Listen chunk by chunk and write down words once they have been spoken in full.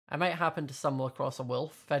I might happen to stumble across a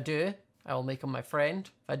wolf. If I do, I will make him my friend.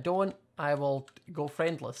 If I don't, I will go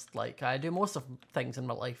friendless, like I do most of things in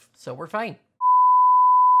my life, so we're fine.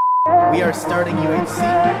 We are starting UHC.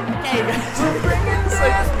 Hey guys, We're bringing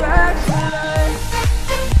sex back to life.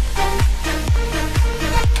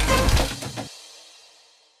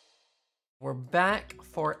 We're back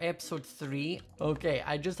for episode 3. Okay,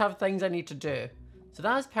 I just have things I need to do. So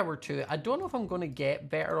that is power 2. I don't know if I'm going to get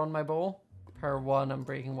better on my bow. Power 1, I'm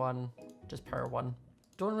breaking 1. Just power 1.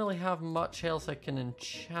 Don't really have much else I can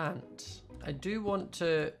enchant. I do want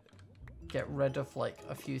to get rid of like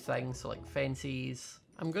a few things, so like fences.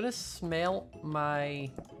 I'm going to smelt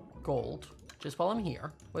my gold just while I'm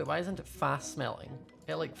here. Wait, why isn't it fast smelting?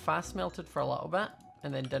 It like fast smelted for a little bit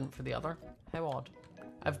and then didn't for the other. How odd.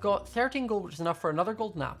 I've got 13 gold, which is enough for another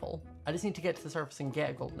golden apple. I just need to get to the surface and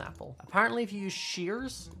get a golden apple. Apparently if you use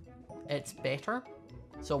shears, it's better.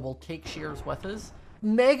 So we'll take shears with us.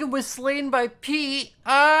 Megan was slain by Pete.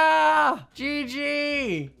 Ah!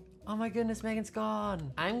 GG! Oh my goodness, Megan's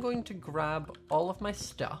gone. I'm going to grab all of my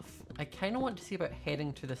stuff. I kind of want to see about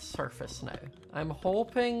heading to the surface now. I'm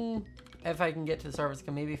hoping if I can get to the surface, I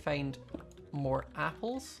can maybe find more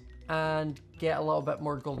apples and get a little bit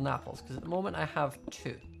more golden apples, because at the moment I have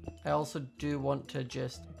 2. I also do want to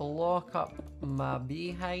just block up my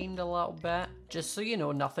behind a little bit, just so you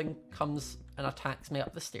know nothing comes and attacks me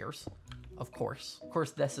up the stairs. Of course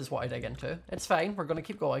this is what I dig into. It's fine, we're gonna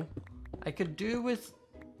keep going. I could do with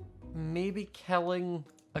maybe killing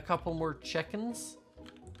a couple more chickens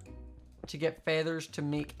to get feathers to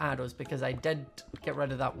make arrows, because I did get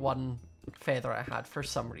rid of that one feather I had for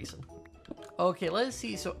some reason. Okay, let's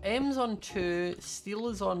see. So M's on 2, Steel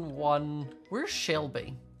is on 1. Where's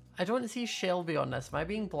Shelby? I don't see Shelby on this. Am I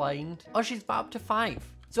being blind? Oh, she's back up to 5.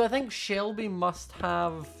 So I think Shelby must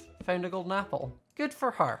have found a golden apple. Good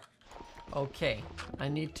for her. Okay, I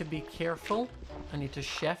need to be careful. I need to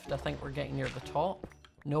shift. I think we're getting near the top.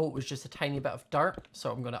 No, it was just a tiny bit of dirt.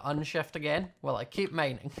 So I'm going to unshift again while I keep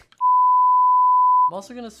mining. I'm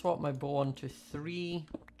also going to swap my bow onto 3,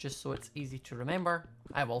 just so it's easy to remember.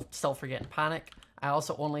 I will still forget and panic. I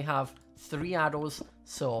also only have 3 arrows,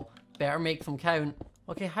 so better make them count.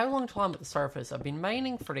 Okay, how long till I'm at the surface? I've been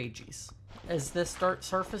mining for ages. Is this dirt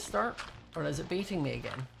surface dirt, or is it baiting me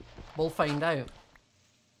again? We'll find out.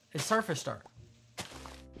 It's surface dirt.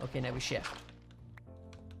 Okay, now we shift.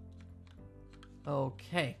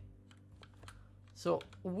 Okay. So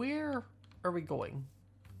where are we going?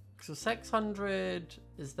 So 600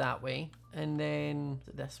 is that way, and then is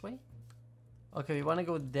it this way? Okay, we want to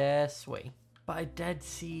go this way. But I did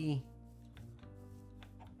see...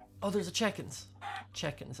 Oh, there's a chickens.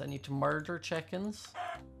 Chickens. I need to murder chickens,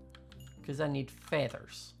 because I need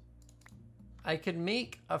feathers. I could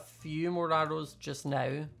make a few more arrows just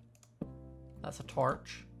now. That's a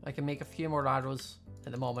torch. I can make a few more arrows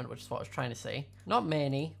at the moment, which is what I was trying to say. Not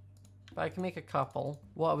many, but I can make a couple.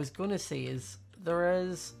 What I was going to say is, there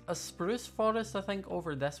is a spruce forest, I think,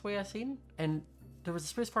 over this way I seen. And there was a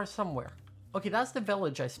spruce forest somewhere. Okay, that's the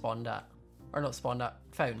village I spawned at. Or not spawned at,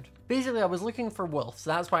 found. Basically, I was looking for wolves.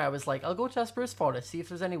 That's why I was like, I'll go to a spruce forest, see if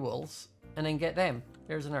there's any wolves, and then get them.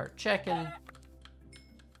 There's another chicken.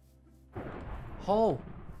 Oh,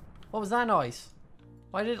 what was that noise?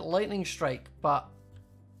 Why did it lightning strike, but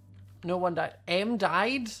no one died? M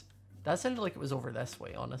died? That sounded like it was over this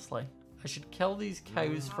way, honestly. I should kill these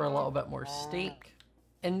cows for a little bit more steak.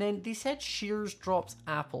 And then they said shears drops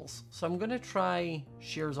apples. So I'm going to try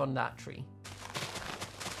shears on that tree.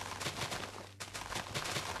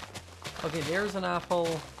 Okay, there's an apple.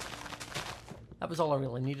 That was all I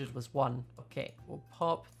really needed, was 1. Okay, we'll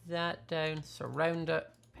pop that down, surround it.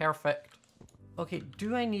 Perfect. Okay,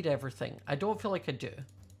 do I need everything? I don't feel like I do.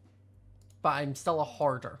 But I'm still a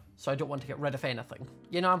hoarder, so I don't want to get rid of anything.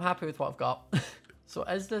 You know, I'm happy with what I've got. So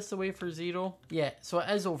is this the way for 0? Yeah, so it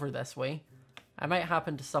is over this way. I might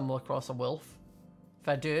happen to stumble across a wolf. If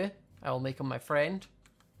I do, I will make him my friend.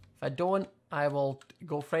 If I don't, I will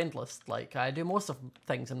go friendless, like I do most of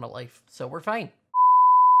things in my life, so we're fine.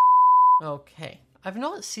 Okay, I've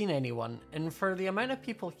not seen anyone, and for the amount of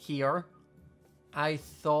people here, I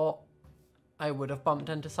thought I would have bumped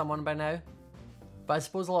into someone by now. But I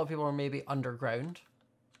suppose a lot of people are maybe underground,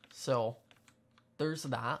 so there's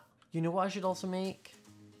that. You know what I should also make?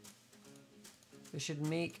 We should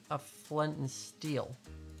make a flint and steel,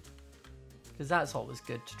 because that's always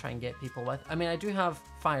good to try and get people with. I mean, I do have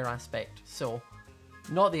fire aspect, so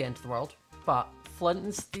not the end of the world, but flint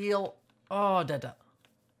and steel. Oh, I did it.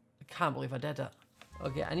 I can't believe I did it.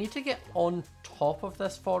 Okay, I need to get on top of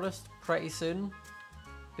this forest pretty soon,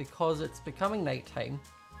 because it's becoming nighttime.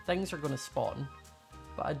 Things are going to spawn.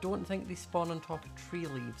 but I don't think they spawn on top of tree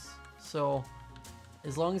leaves. So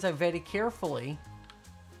as long as I very carefully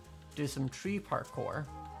do some tree parkour,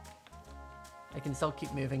 I can still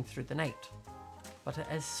keep moving through the night. But it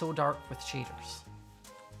is so dark with shaders.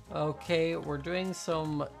 Okay, we're doing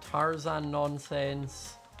some Tarzan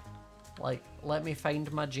nonsense. Like, let me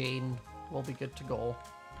find my Jane. We'll be good to go.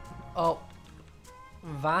 Oh,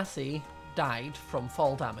 Vassy died from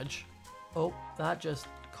fall damage. Oh, that just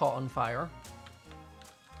caught on fire.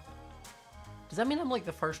 Does that mean I'm like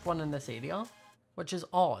the first one in this area? Which is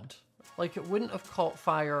odd. Like, it wouldn't have caught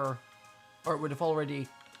fire, or it would have already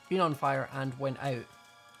been on fire and went out.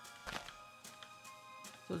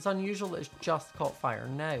 So it's unusual that it's just caught fire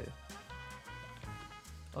now.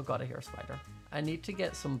 Oh god, I hear a spider. I need to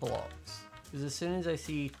get some blocks, because as soon as I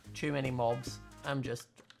see too many mobs, I'm just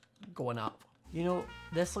going up. You know,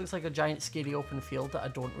 this looks like a giant scary open field that I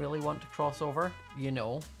don't really want to cross over, you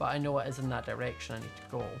know, but I know it is in that direction I need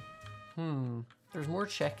to go. There's more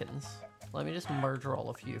chickens. Let me just murder all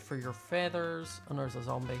of you for your feathers. And there's a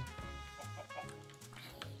zombie.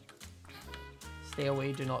 Stay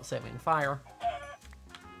away, do not set me on fire.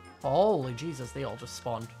 Holy Jesus, they all just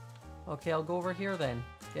spawned. Okay, I'll go over here then.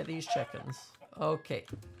 Get these chickens. Okay,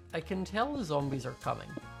 I can tell the zombies are coming,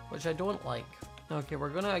 which I don't like. Okay, we're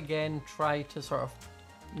gonna again try to sort of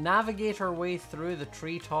navigate our way through the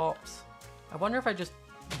treetops. I wonder if I just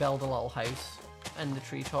build a little house in the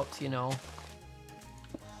treetops, you know.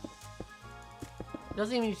 It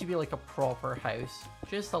doesn't even need to be like a proper house,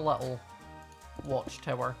 just a little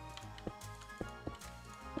watchtower.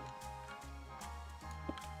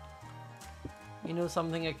 You know,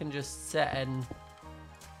 something I can just sit in,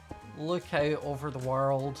 look out over the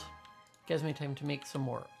world. Gives me time to make some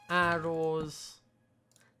more arrows.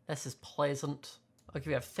 This is pleasant. Okay,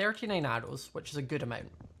 we have 39 arrows, which is a good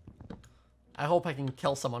amount. I hope I can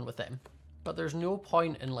kill someone with them. But there's no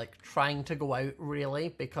point in like trying to go out really,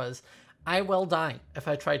 because I will die if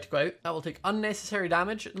I try to go out. I will take unnecessary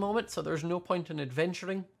damage at the moment, so there's no point in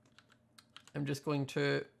adventuring. I'm just going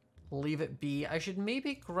to leave it be. I should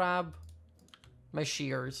maybe grab my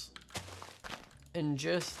shears and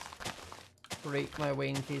just break my way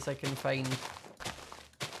in case I can find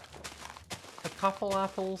a couple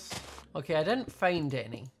apples. Okay, I didn't find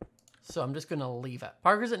any, so I'm just gonna leave it.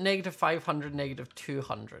 Parker's at -500,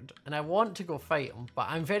 -200, and I want to go fight him, but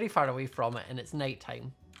I'm very far away from it and it's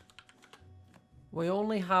nighttime. We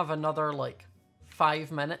only have another like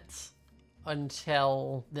 5 minutes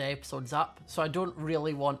until the episode's up, so I don't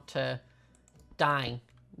really want to die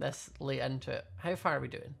this late into it. How far are we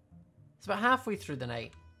doing? It's about halfway through the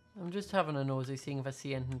night. I'm just having a nosy, seeing if I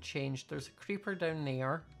see anything changed. There's a creeper down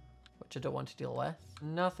there, which I don't want to deal with.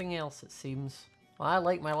 Nothing else, it seems. Well, I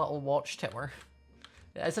like my little watchtower.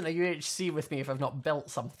 It isn't a UHC with me if I've not built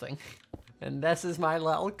something. And this is my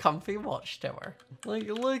little comfy watchtower. Like,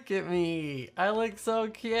 look at me. I look so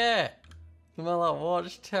cute. My little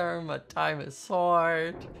watchtower, my diamond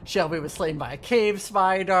sword. Shelby was slain by a cave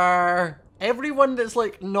spider. Everyone that's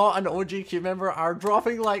like not an OG Cube member are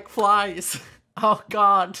dropping like flies. Oh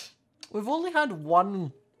god. We've only had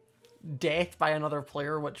one death by another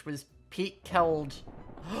player, which was Pete killed.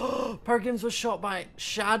 Perkins was shot by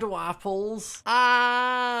shadow apples.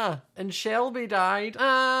 Ah! And Shelby died.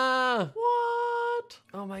 Ah! What?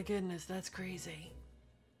 Oh my goodness, that's crazy.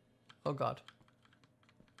 Oh god.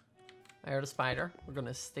 I heard a spider. We're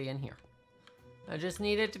gonna stay in here. I just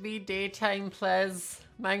need it to be daytime, please.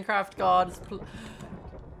 Minecraft gods.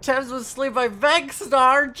 Tibbs was slain by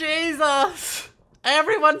Vexstar. Jesus!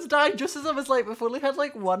 Everyone's died just as I was like, we've only had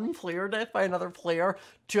like one player death by another player.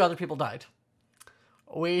 2 other people died.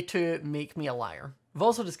 Way to make me a liar. I've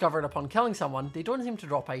also discovered upon killing someone, they don't seem to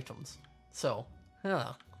drop items. So,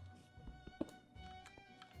 huh.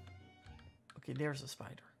 Okay, there's a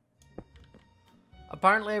spider.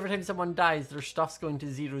 Apparently every time someone dies, their stuff's going to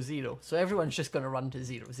 0-0. So everyone's just going to run to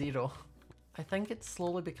 0-0. I think it's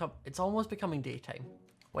almost becoming daytime.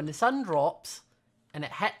 When the sun drops and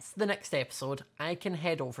it hits the next episode, I can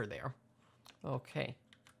head over there. Okay.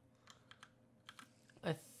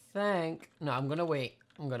 I think, no, I'm going to wait.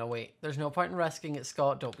 I'm going to wait. There's no point in risking it,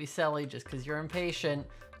 Scott. Don't be silly. Just because you're impatient,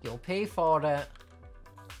 you'll pay for it.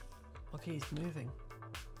 Okay, he's moving.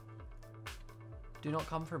 Do not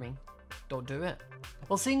come for me. Don't do it.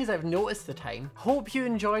 Well, seeing as I've noticed the time, hope you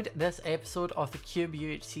enjoyed this episode of the Cube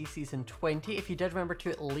UHC Season 20. If you did, remember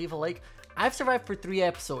to leave a like. I've survived for 3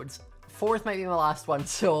 episodes. 4th might be my last one,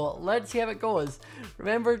 so let's see how it goes.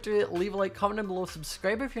 Remember to leave a like, comment down below,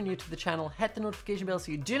 subscribe if you're new to the channel, hit the notification bell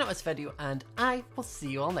so you do not miss a video, and I will see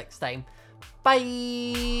you all next time.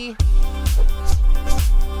 Bye!